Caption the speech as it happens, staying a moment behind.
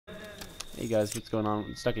Hey guys, what's going on?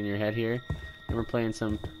 I'm stuck in your head here, and we're playing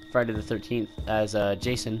some Friday the 13th as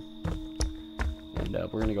Jason, and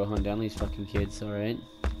we're gonna go hunt down these fucking kids. All right.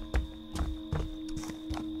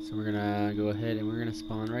 So we're gonna go ahead and we're gonna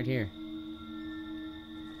spawn right here.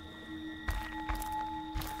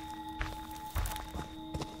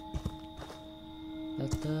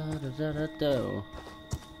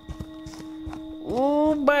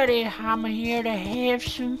 Oh, buddy, I'm here to have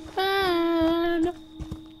some fun.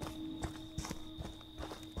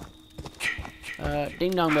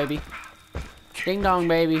 Ding dong, baby. Ding dong,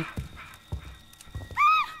 baby.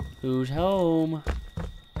 Who's home?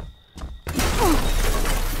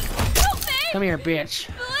 Come here, bitch.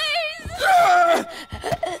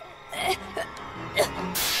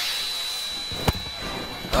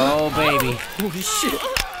 Oh, baby. Holy shit.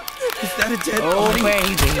 Is that a dead body?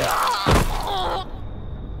 Baby.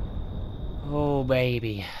 Oh,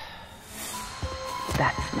 baby.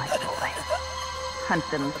 That's my boy. Hunt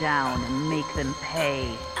them down and make them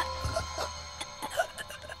pay.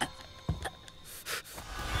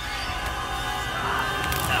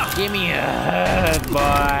 Give me a hug,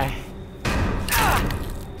 boy.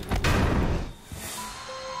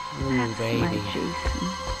 Ooh, baby. My Jason.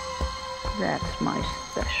 That's my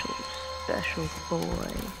special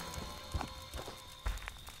boy.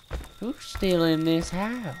 Who's still in this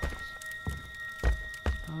house?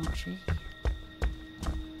 Oh, gee.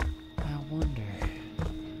 I wonder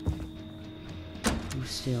who's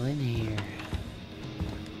still in here.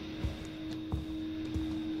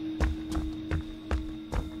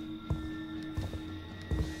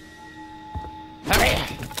 Hurry!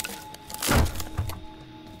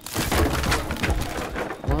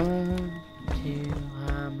 1, 2,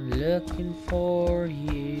 I'm looking for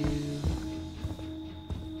you.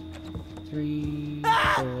 3,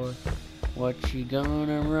 4, what you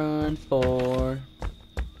gonna run for?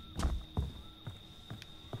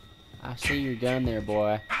 I see your gun there,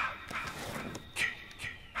 boy.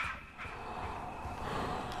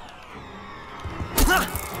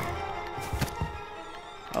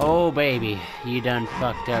 Oh, baby, you done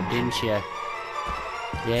fucked up, didn't you?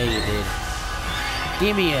 Yeah, you did.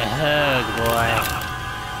 Give me a hug, boy.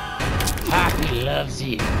 Poppy loves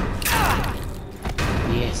you.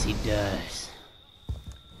 Yes, he does.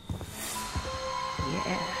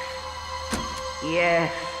 Yes.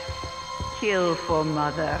 Yes. Kill for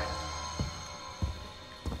mother.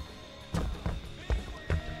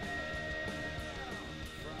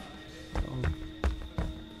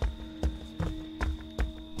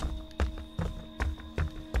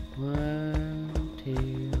 One, 2,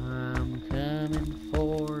 I'm coming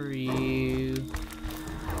for you.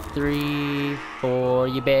 3, 4,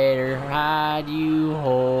 you better hide, you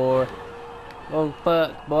whore. Oh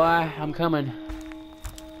fuck, boy, I'm coming.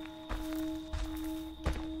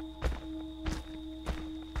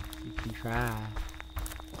 You can try.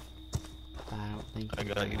 I don't think I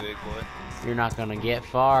got you, big boy. you're not gonna get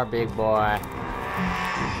far, big boy.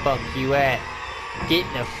 Fuck you at? Get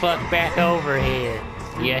the fuck back over here.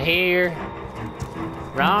 You hear?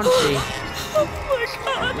 Raunchy. Oh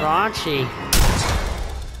my God. Raunchy.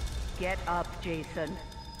 Get up, Jason.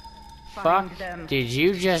 Fuck Find them. did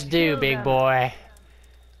you just do, Kill big them. boy?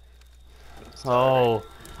 Oh,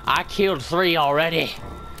 I killed 3 already.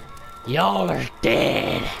 Y'all are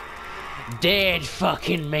dead. Dead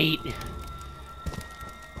fucking meat.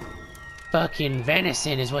 Fucking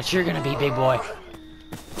venison is what you're gonna be, big boy.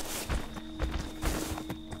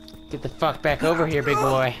 Get the fuck back over here, big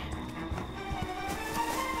boy.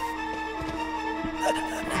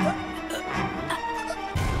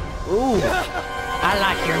 Ooh, I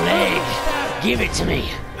like your leg. Give it to me.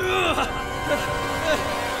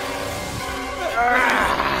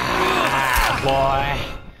 Boy.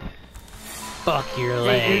 Fuck your They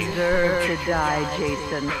leg. deserve to die,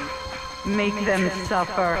 Jason. Make them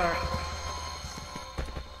suffer.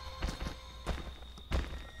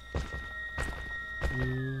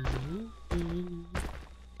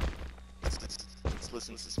 Let's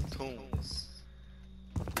listen to some tunes.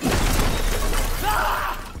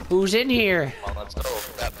 Who's in here? Come on, let's go,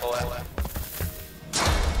 that boy.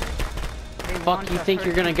 Fuck you think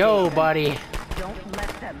you're gonna go, buddy? Don't let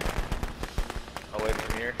them. Away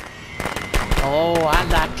from here. Oh, I'd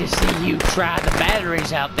like to see you try the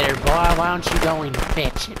batteries out there, boy. Why don't you go and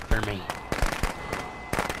fetch it for me?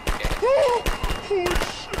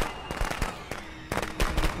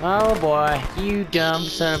 Oh boy, you dumb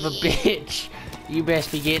son of a bitch. You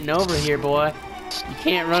best be getting over here, boy. You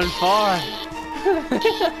can't run far.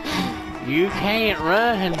 You can't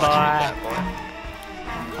run, boy.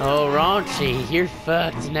 Oh, raunchy, you're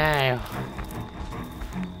fucked now.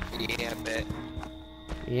 Yeah, I bet.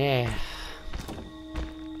 Yeah.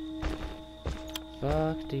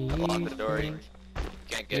 fuck do you Unlock the door. think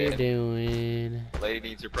Can't get you're in. doing? Lady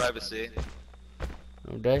needs her privacy.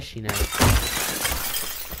 Oh, does she now?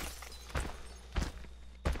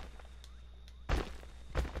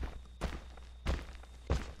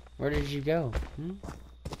 Where did you go? Hmm?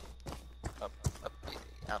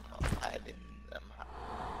 I'm hiding.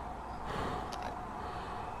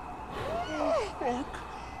 Fuck.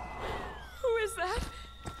 Who is that?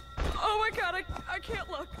 Oh my god, I can't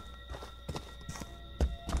look.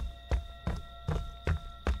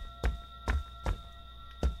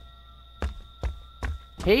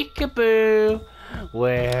 Peekaboo,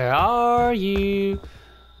 where are you?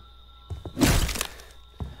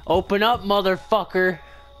 Open up, motherfucker.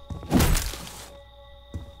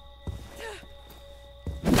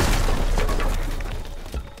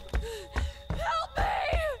 Help me!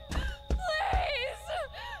 Please!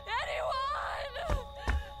 Anyone!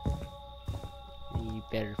 You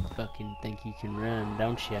better fucking think you can run,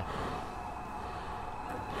 don't ya?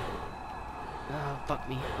 Oh, fuck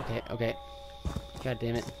me. Okay, okay. God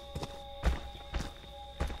damn it.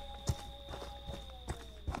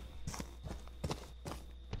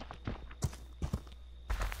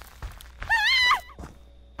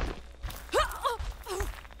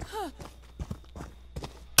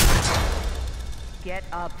 Get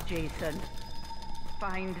up, Jason.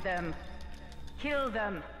 Find them. Kill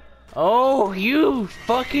them. Oh, you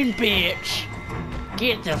fucking bitch.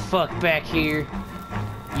 Get the fuck back here.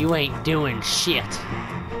 You ain't doing shit.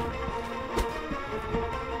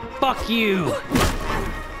 Fuck you.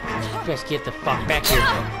 Just get the fuck back here.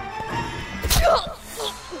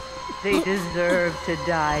 They deserve to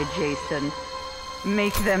die, Jason.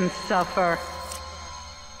 Make them suffer.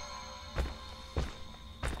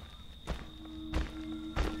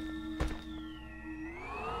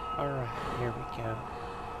 Alright, here we go.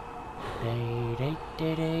 Day, day,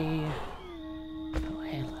 day, day. Oh,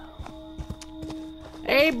 hello.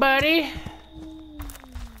 Hey, buddy.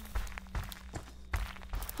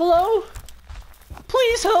 Hello?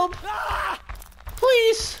 Please help.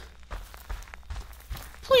 Please.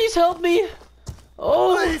 Please help me.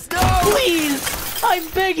 Oh, please, no. Please. I'm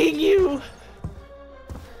begging you.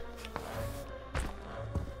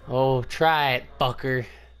 Oh, try it, fucker.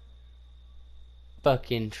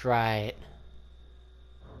 Fucking try it.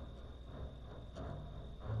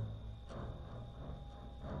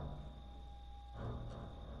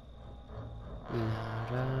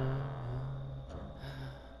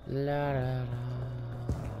 La da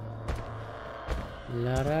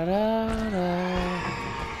la da da da.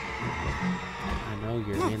 I know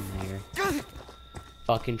you're in there.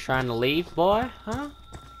 Fucking trying to leave, boy, huh?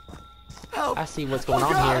 Help. I see what's going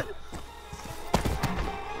on here.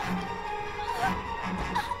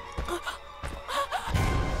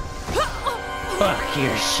 Fuck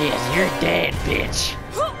your shit, you're dead, bitch.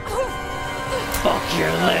 Fuck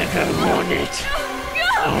your leg, I want it.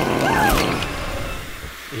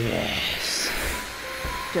 Yes.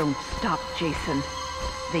 Don't stop, Jason.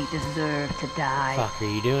 They deserve to die. Fuck are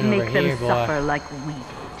you doing Make over them here, boy? suffer like we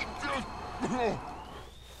did.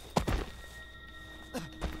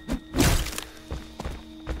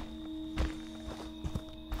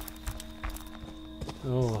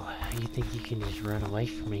 Oh, you think you can just run away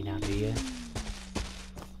from me now, do you?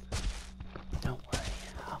 Don't worry,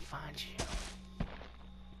 I'll find you.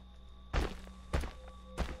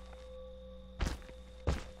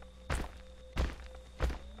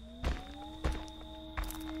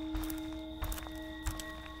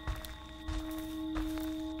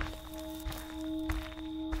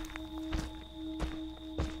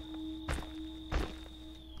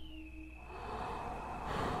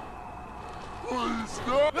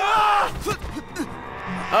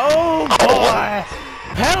 Oh boy!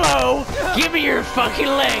 Hello! Give me your fucking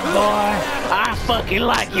leg, boy! I fucking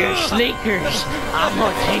like your sneakers! I'm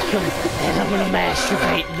gonna take them and I'm gonna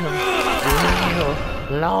masturbate them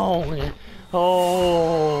real long.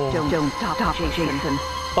 Oh! Don't stop, Jason.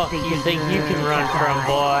 Fuck you think you can run from,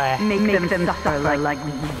 boy? Make them suffer like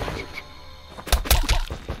we did.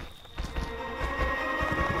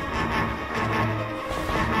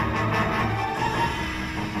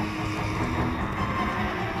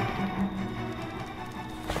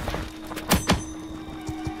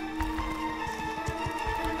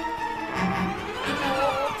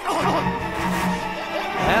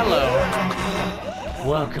 Hello.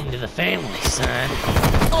 Welcome to the family, son.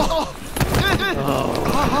 Oh.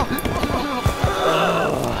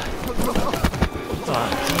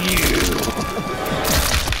 Fuck you.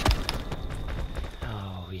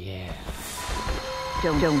 Oh, yeah.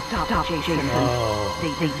 Don't stop, Jason. Oh.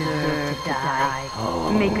 They deserve to die.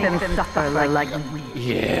 Oh. Make them suffer like we did.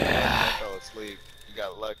 Yeah. Fell asleep.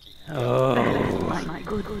 Oh, My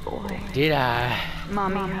good boy. did I?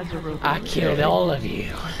 Mommy has a rope. I killed all of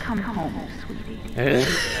you. Come home, sweetie. Had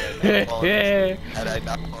I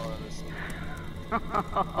not fallen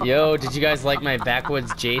asleep. Yo, did you guys like my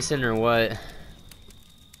backwoods Jason or what?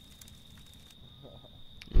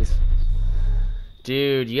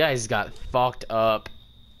 Dude, you guys got fucked up.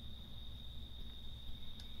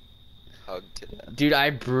 Hugged to death. Dude,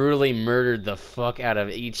 I brutally murdered the fuck out of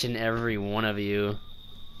each and every one of you.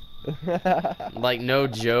 Like, no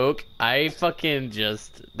joke. I fucking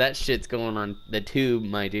just... That shit's going on the tube,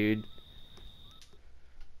 my dude.